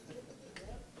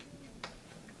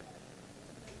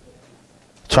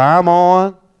 Try them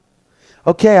on.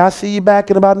 Okay, I'll see you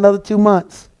back in about another 2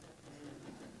 months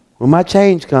when my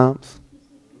change comes.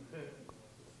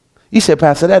 You said,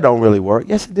 Pastor, that don't really work.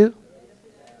 Yes, it do.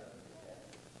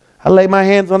 I lay my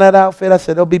hands on that outfit. I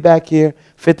said, they'll be back here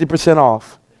 50%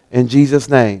 off in Jesus'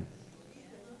 name.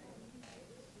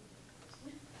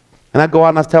 And I go out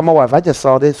and I tell my wife, I just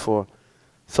saw this for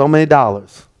so many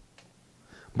dollars.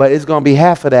 But it's going to be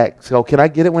half of that. So can I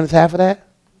get it when it's half of that?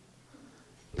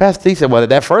 Pastor T said, well,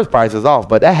 that first price is off.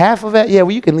 But that half of that, yeah,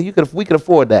 well, we could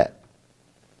afford that.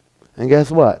 And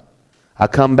guess what? I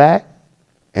come back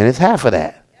and it's half of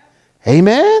that.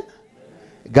 Amen?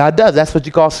 God does. That's what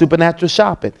you call supernatural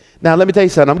shopping. Now, let me tell you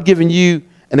something. I'm giving you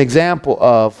an example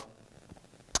of,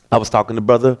 I was talking to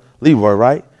Brother Leroy,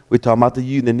 right? We're talking about the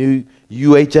new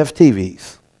UHF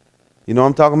TVs. You know what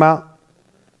I'm talking about?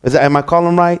 Am I calling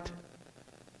them right?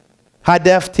 High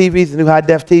def TVs, the new high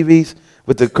def TVs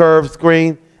with the curved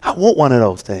screen. I want one of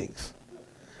those things.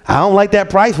 I don't like that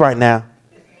price right now.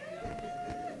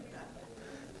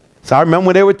 So I remember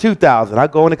when they were $2,000. I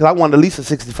go in there because I wanted at least a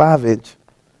 65-inch.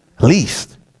 At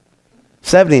least.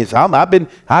 70-inch.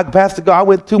 I passed the go. I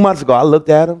went 2 months ago. I looked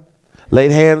at them.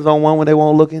 Laid hands on one when they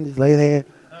won't look in. Just laid hands.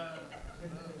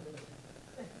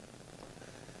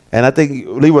 And I think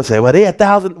Leroy said, well, they had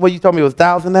 1,000. Well, you told me it was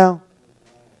 1,000 now?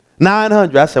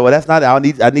 900. I said, well, that's not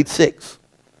it. I need 6.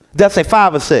 Did I say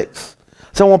 5 or 6?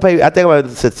 Someone pay. I think I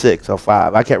said 6 or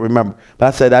 5. I can't remember. But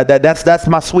I said that's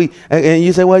my sweet. And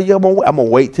you say, well, yeah, I'm gonna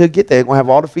wait till it get there. It's gonna have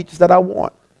all the features that I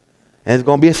want, and it's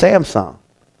gonna be a Samsung.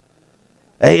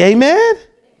 Amen.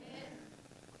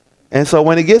 And so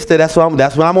when it gets there, that's when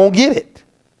I'm gonna get it.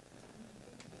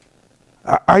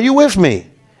 Are you with me?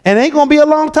 And it ain't gonna be a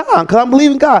long time because I'm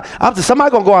believing God.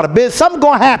 Somebody gonna go out of business. Something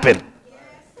gonna happen.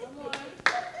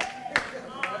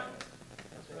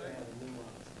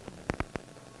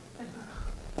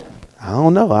 I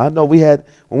don't know. I know when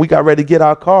we got ready to get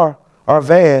our car, our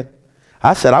van,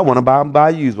 I said, I want to buy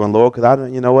a used one, Lord,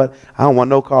 because you know what? I don't want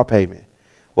no car payment.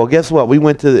 Well, guess what? We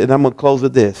went to, and I'm going to close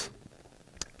with this.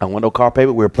 I don't want no car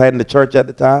payment. We were planning the church at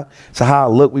the time. So how I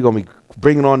look, we're going to be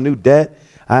bringing on new debt.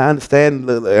 I understand.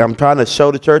 I'm trying to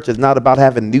show the church it's not about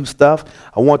having new stuff.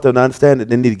 I want them to understand that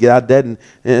they need to get out of debt.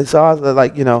 And so I was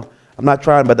like, you know, I'm not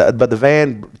trying, but the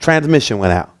van transmission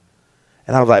went out.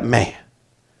 And I was like, man.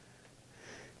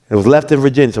 It was left in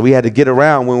Virginia, so we had to get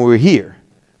around when we were here.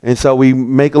 And so we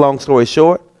make a long story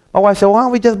short. My wife said, why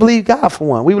don't we just believe God for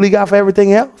one? We believe God for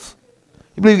everything else.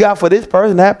 You believe God for this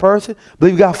person, that person.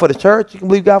 Believe God for the church. You can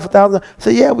believe God for thousands. I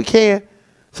said, yeah, we can.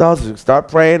 So I was start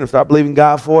praying and start believing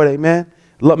God for it. Amen.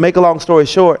 Make a long story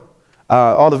short,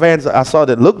 all the vans I saw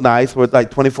that looked nice were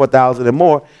like $24,000 and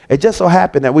more. It just so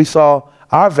happened that we saw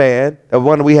our van, the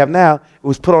one that we have now, it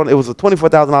was a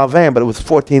 $24,000 van, but it was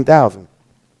 $14,000.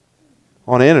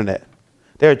 On the internet.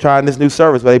 They were trying this new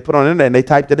service, but they put on the internet and they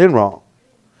typed it in wrong.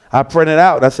 I printed it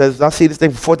out and I said, I see this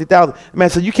thing for $40,000. Man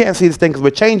said, you can't see this thing because we're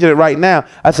changing it right now.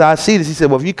 I said, I see this. He said,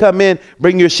 well, if you come in,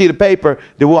 bring your sheet of paper,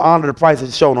 then we'll honor the price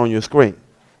that's shown on your screen.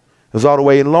 It was all the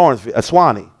way in Lawrence,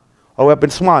 Swanee. All the way up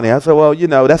in Swanee. I said, well, you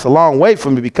know, that's a long way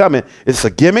for me to be coming. It's a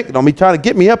gimmick. Don't be trying to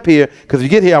get me up here because if you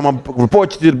get here, I'm going to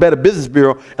report you to the Better Business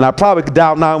Bureau and I probably could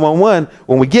dial 911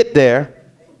 when we get there.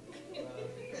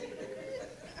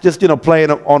 Just, you know,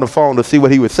 playing on the phone to see what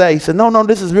he would say. He said, no,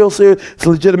 this is real serious. It's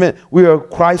legitimate. We are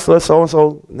Chrysler,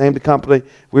 so-and-so, name the company.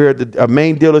 We're a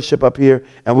main dealership up here,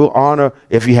 and we'll honor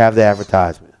if you have the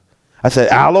advertisement. I said,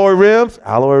 alloy rims?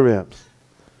 Alloy rims.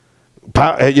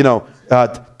 You know,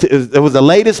 it was the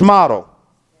latest model.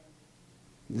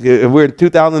 We're in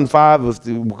 2005.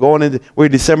 We're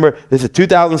in December. This is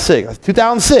 2006. That's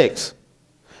 2006.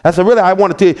 I said, really, I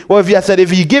wanted to. Well, I said,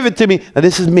 if you give it to me, now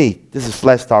this is me. This is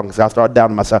flesh talking, so I start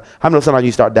doubting myself. How many sometimes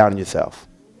you start doubting yourself?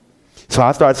 So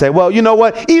I started saying, well, you know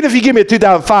what? Even if you give me a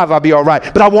 2005, I'll be all right.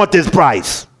 But I want this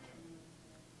price.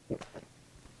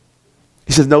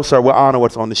 He says, no, sir, we'll honor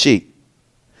what's on the sheet.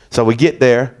 So we get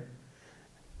there.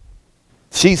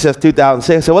 Sheet says 2006.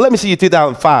 I said, well, let me see your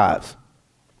 2005s.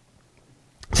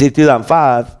 See,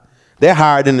 2005, they're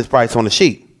higher than this price on the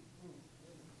sheet.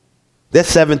 They're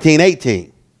 17,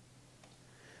 18.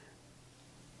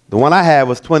 The one I had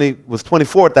was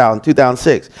 24,000,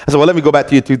 2006. I said, well, let me go back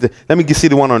to your let me see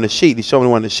the one on the sheet. He showed me the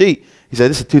one on the sheet. He said,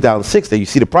 this is 2006. There, you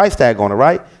see the price tag on it,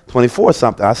 right? 24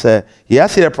 something. I said, yeah, I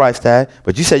see that price tag,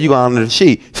 but you said you're going to honor the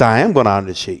sheet. So I am going to honor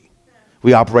the sheet.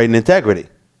 We operate in integrity.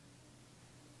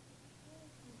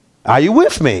 Are you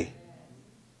with me?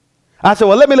 I said,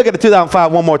 well, let me look at the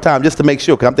 2005 one more time just to make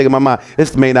sure, because I'm thinking in my mind,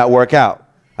 this may not work out.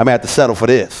 I may have to settle for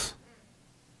this.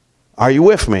 Are you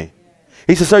with me?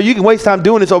 He said, sir, you can waste time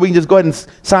doing this, or we can just go ahead and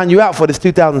sign you out for this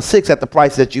 2006 at the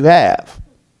price that you have.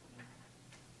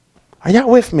 Are y'all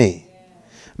with me?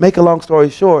 Make a long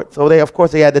story short, so of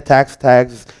course, they had the tax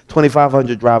tags,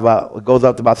 2,500 drive out. It goes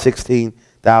up to about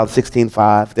 16,000,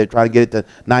 16,500. They're trying to get it to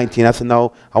 19. I said,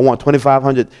 no, I want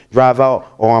 2,500 drive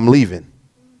out, or I'm leaving.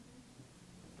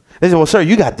 They said, well, sir,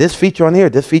 you got this feature on here,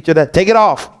 this feature, that. Take it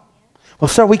off. Well,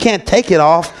 sir, we can't take it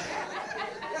off.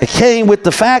 It came with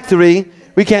the factory.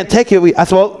 We can't take it. I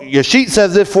said, well, your sheet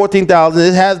says this 14,000.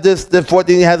 It has this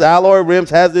 14. It has alloy rims.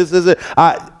 Has this.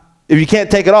 If you can't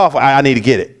take it off, I need to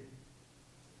get it.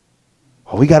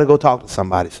 Well, we got to go talk to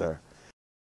somebody, sir.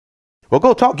 Well,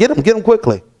 go talk. Get them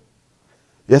quickly.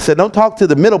 They said, don't talk to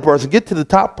the middle person. Get to the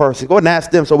top person. Go and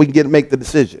ask them so we can make the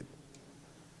decision.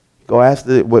 Go ask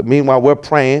the. Meanwhile, we're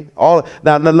praying. No.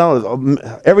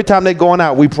 Every time they're going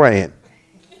out, we praying.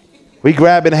 We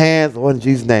grabbing hands. Lord, in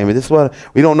Jesus' name. This is what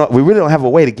we don't know. We really don't have a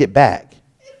way to get back.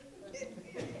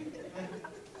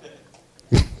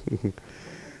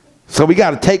 So we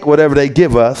got to take whatever they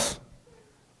give us,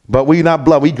 but we not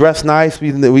blood. We dress nice.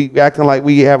 We acting like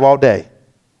we have all day.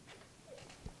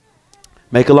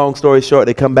 Make a long story short,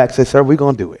 they come back and say, sir, we're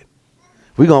going to do it.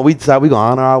 We decide we're going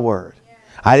to honor our word.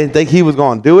 I didn't think he was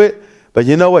going to do it, but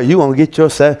you know what? You're going to get your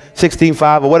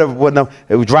 16.5 or whatever,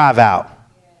 it would drive out.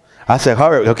 I said,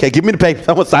 hurry, okay, give me the papers.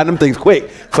 I'm going to sign them things quick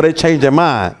before they change their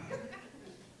mind.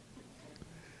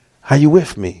 Are you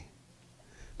with me?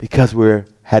 Because we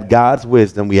had God's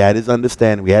wisdom, we had his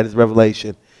understanding, we had his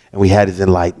revelation, and we had his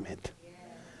enlightenment. Yeah.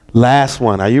 Last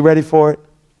one. Are you ready for it?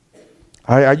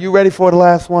 Are you ready for the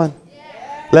last one?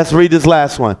 Yeah. Let's read this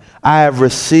last one. I have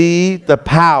received the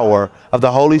power of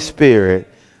the Holy Spirit,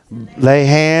 lay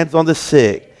hands on the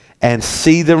sick, and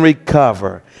see them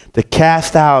recover, to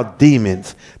cast out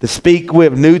demons, to speak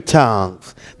with new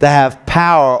tongues, to have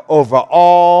power over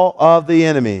all of the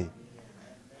enemy.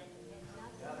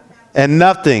 And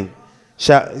nothing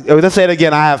shall, let's say it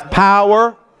again, I have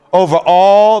power over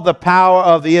all the power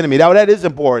of the enemy. Now that is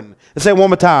important. Let's say it one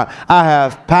more time. I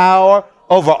have power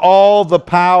over all the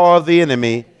power of the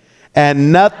enemy,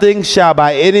 and nothing shall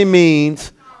by any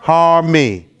means harm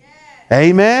me.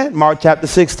 Amen. Mark chapter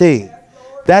 16.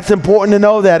 That's important to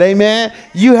know that. Amen.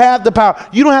 You have the power.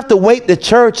 You don't have to wait the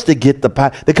church to get the power,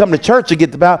 to come to church to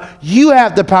get the power. You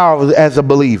have the power as a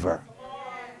believer.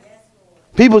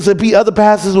 People say, other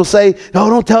pastors will say, no,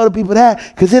 don't tell the people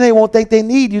that, because then they won't think they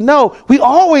need you. No, we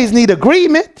always need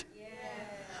agreement. Yeah.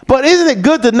 But isn't it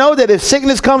good to know that if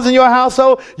sickness comes in your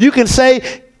household, you can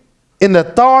say, in the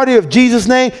authority of Jesus'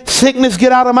 name, sickness,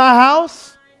 get out of my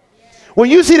house? When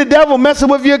you see the devil messing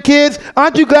with your kids,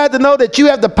 aren't you glad to know that you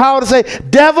have the power to say,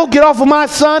 devil, get off of my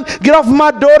son, get off of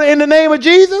my daughter in the name of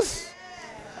Jesus?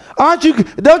 Aren't you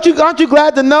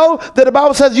glad to know that the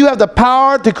Bible says you have the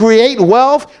power to create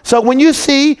wealth? So when you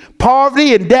see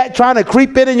poverty and debt trying to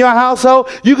creep in your household,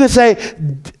 you can say,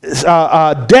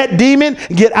 debt demon,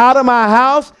 get out of my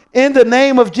house in the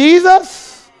name of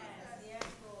Jesus.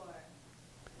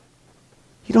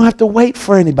 You don't have to wait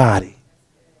for anybody.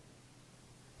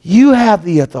 You have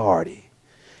the authority.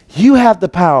 You have the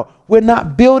power. We're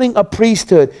not building a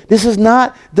priesthood. This is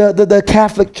not the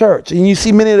Catholic Church. And you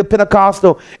see many of the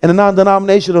Pentecostal and the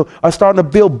non-denominational are starting to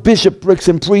build bishoprics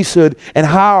and priesthood and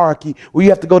hierarchy where you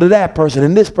have to go to that person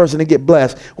and this person to get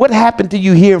blessed. What happened to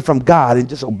you hearing from God and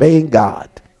just obeying God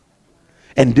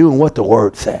and doing what the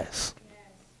Word says?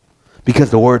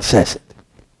 Because the Word says it.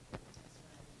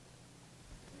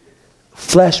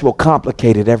 Flesh will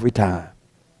complicate it every time.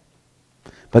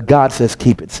 But God says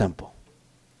keep it simple.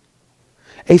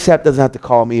 ASAP doesn't have to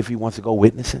call me if he wants to go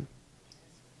witnessing.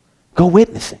 Go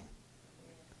witnessing.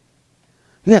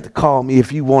 You have to call me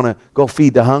if you want to go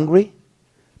feed the hungry.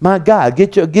 My God,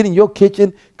 get in your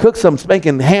kitchen, cook some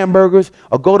spanking hamburgers,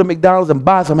 or go to McDonald's and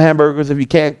buy some hamburgers if you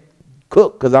can't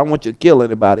cook, because I don't want you to kill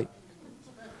anybody.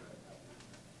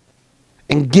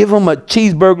 And give them a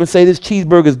cheeseburger and say, this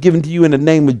cheeseburger is given to you in the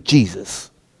name of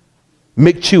Jesus.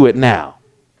 McChew it now.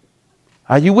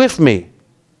 Are you with me?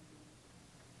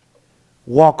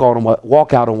 Walk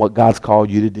out on what God's called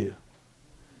you to do.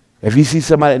 If you see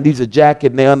somebody that needs a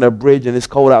jacket and they're under a bridge and it's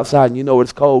cold outside and you know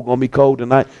it's cold, going to be cold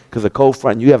tonight because of cold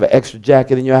front, and you have an extra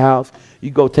jacket in your house,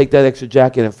 you go take that extra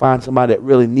jacket and find somebody that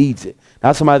really needs it.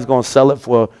 Not somebody's going to sell it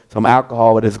for some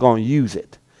alcohol, but is going to use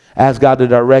it. Ask God to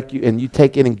direct you, and you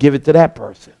take it and give it to that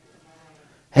person.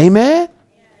 Amen?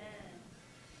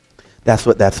 That's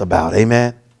what that's about.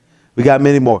 Amen? We got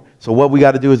many more. So what we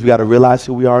got to do is we got to realize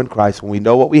who we are in Christ. When we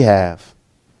know what we have,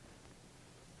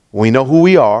 when we know who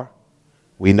we are,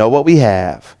 we know what we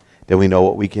have, then we know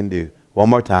what we can do. One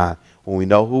more time. When we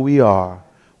know who we are,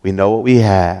 we know what we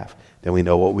have, then we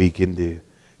know what we can do.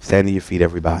 Stand to your feet,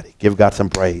 everybody. Give God some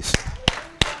praise.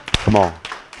 Come on.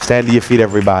 Stand to your feet,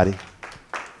 everybody.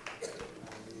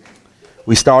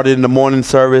 We started in the morning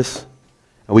service,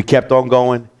 and we kept on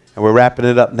going, and we're wrapping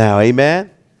it up now. Amen?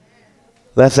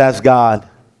 Let's ask God.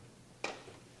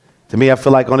 To me, I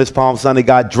feel like on this Palm Sunday,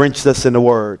 God drenched us in the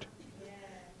Word.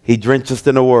 He drenched us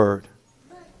in the Word.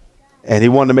 And he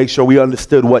wanted to make sure we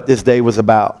understood what this day was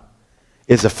about.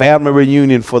 It's a family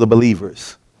reunion for the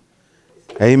believers.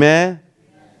 Amen?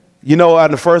 You know,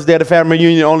 on the first day of the family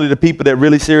reunion, only the people that are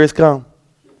really serious come.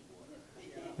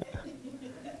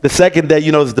 The second day,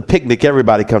 you know, is the picnic.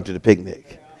 Everybody come to the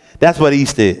picnic. That's what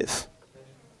Easter is.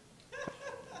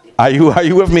 Are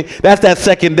you with me? That's that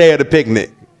second day of the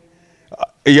picnic.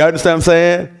 You understand what I'm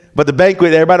saying? But the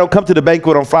banquet, everybody don't come to the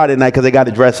banquet on Friday night because they got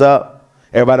to dress up.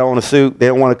 Everybody don't want a suit. They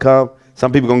don't want to come.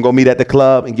 Some people going to go meet at the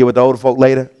club and get with the older folk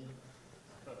later.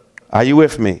 Are you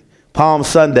with me? Palm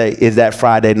Sunday is that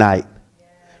Friday night.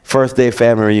 First day of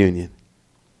family reunion.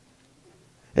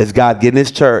 It's God getting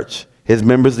his church, his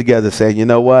members together saying, you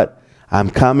know what? I'm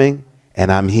coming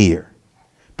and I'm here.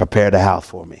 Prepare the house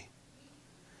for me.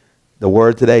 The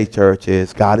word today, church,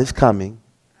 is God is coming.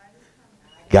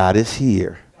 God is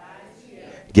here.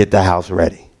 Get the house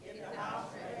ready.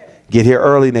 Get here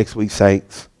early next week,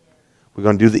 saints. We're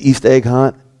going to do the Easter egg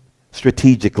hunt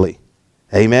strategically.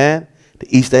 Amen?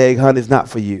 The Easter egg hunt is not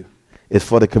for you. It's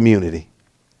for the community.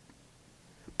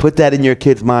 Put that in your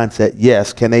kids' mindset.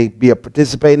 Yes. Can they be a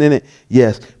participant in it?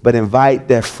 Yes. But invite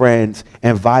their friends.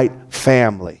 Invite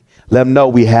family. Let them know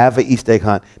we have an Easter egg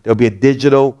hunt. There'll be a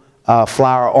digital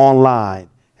flyer online.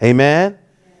 Amen?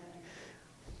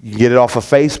 You can get it off of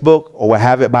Facebook, or we'll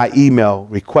have it by email.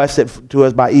 Request it to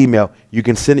us by email. You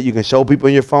can send it. You can show people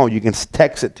on your phone. You can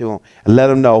text it to them and let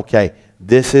them know, okay,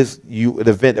 this is the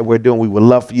event that we're doing. We would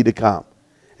love for you to come.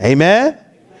 Amen?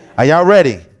 Are y'all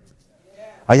ready?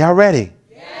 Are y'all ready?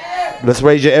 Let's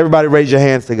everybody raise your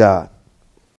hands to God.